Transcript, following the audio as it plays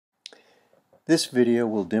This video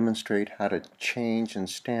will demonstrate how to change and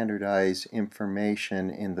standardize information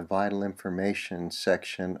in the vital information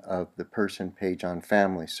section of the person page on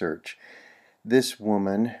FamilySearch. This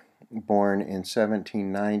woman, born in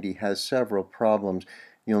 1790, has several problems.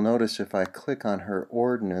 You'll notice if I click on her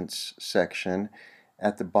ordinance section,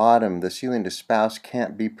 at the bottom, the sealing to spouse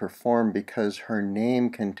can't be performed because her name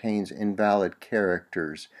contains invalid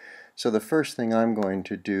characters. So the first thing I'm going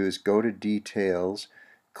to do is go to Details,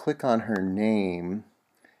 click on her name,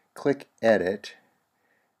 click Edit,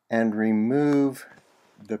 and remove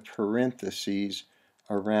the parentheses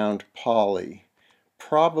around Polly.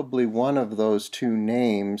 Probably one of those two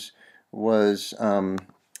names was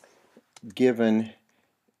given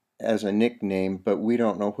as a nickname, but we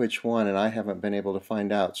don't know which one, and I haven't been able to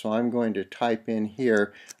find out. So I'm going to type in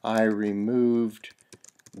here, I removed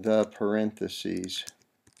the parentheses,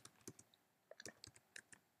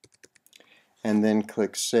 and then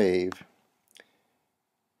click Save.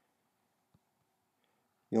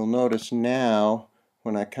 You'll notice now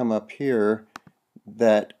when I come up here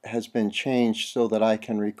that has been changed so that I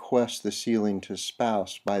can request the sealing to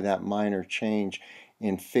spouse by that minor change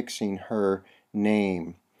in fixing her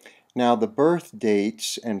name. Now the birth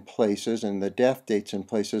dates and places and the death dates and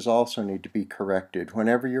places also need to be corrected.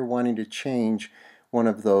 Whenever you're wanting to change one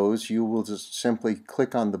of those, you will just simply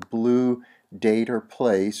click on the blue date or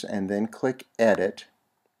place and then click Edit.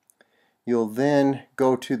 You'll then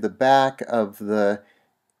go to the back of the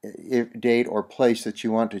date or place that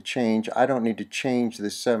you want to change. I don't need to change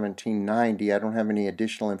this 1790. I don't have any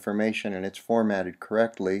additional information and it's formatted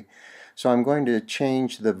correctly. So I'm going to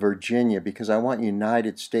change the Virginia because I want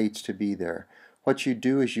United States to be there. What you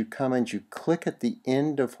do is you come and you click at the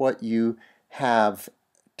end of what you have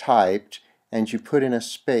typed and you put in a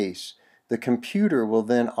space. The computer will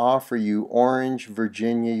then offer you Orange,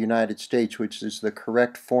 Virginia, United States, which is the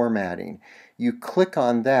correct formatting. You click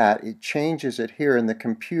on that, it changes it here, and the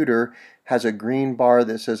computer has a green bar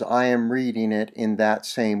that says I am reading it in that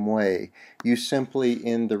same way. You simply,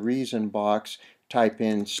 in the reason box, type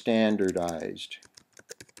in standardized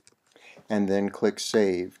and then click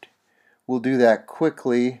saved. We'll do that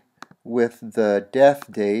quickly with the death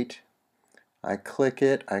date. I click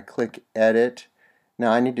it, I click edit.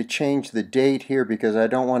 Now I need to change the date here because I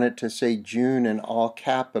don't want it to say June in all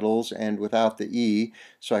capitals and without the E.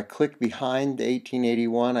 So I click behind the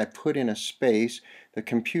 1881, I put in a space. The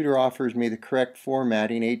computer offers me the correct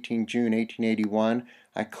formatting, 18 June 1881.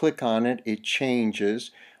 I click on it, it changes.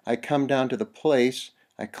 I come down to the place,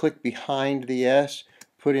 I click behind the S,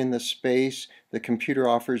 put in the space. The computer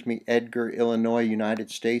offers me Edgar, Illinois, United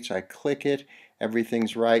States. I click it,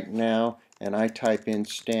 everything's right now, and I type in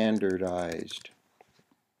standardized.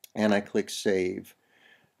 And I click Save.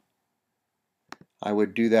 I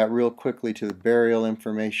would do that real quickly to the burial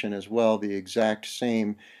information as well, the exact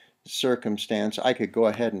same circumstance. I could go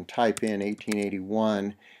ahead and type in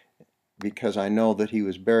 1881 because I know that he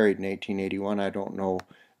was buried in 1881. I don't know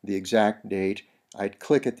the exact date. I'd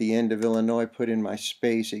click at the end of Illinois, put in my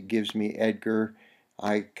space, it gives me Edgar.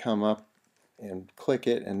 I come up and click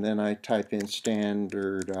it, and then I type in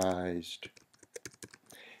standardized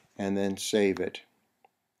and then save it.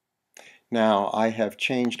 Now I have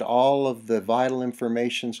changed all of the vital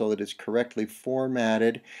information so that it's correctly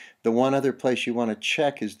formatted. The one other place you want to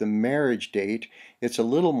check is the marriage date. It's a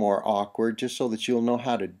little more awkward. Just so that you'll know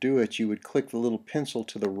how to do it, you would click the little pencil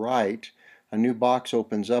to the right. A new box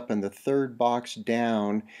opens up and the third box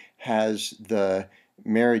down has the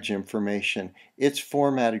marriage information. It's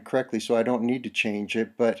formatted correctly, so I don't need to change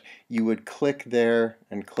it, but you would click there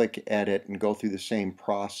and click edit and go through the same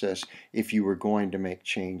process if you were going to make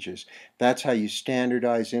changes. That's how you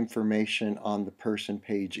standardize information on the person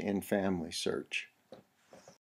page in FamilySearch.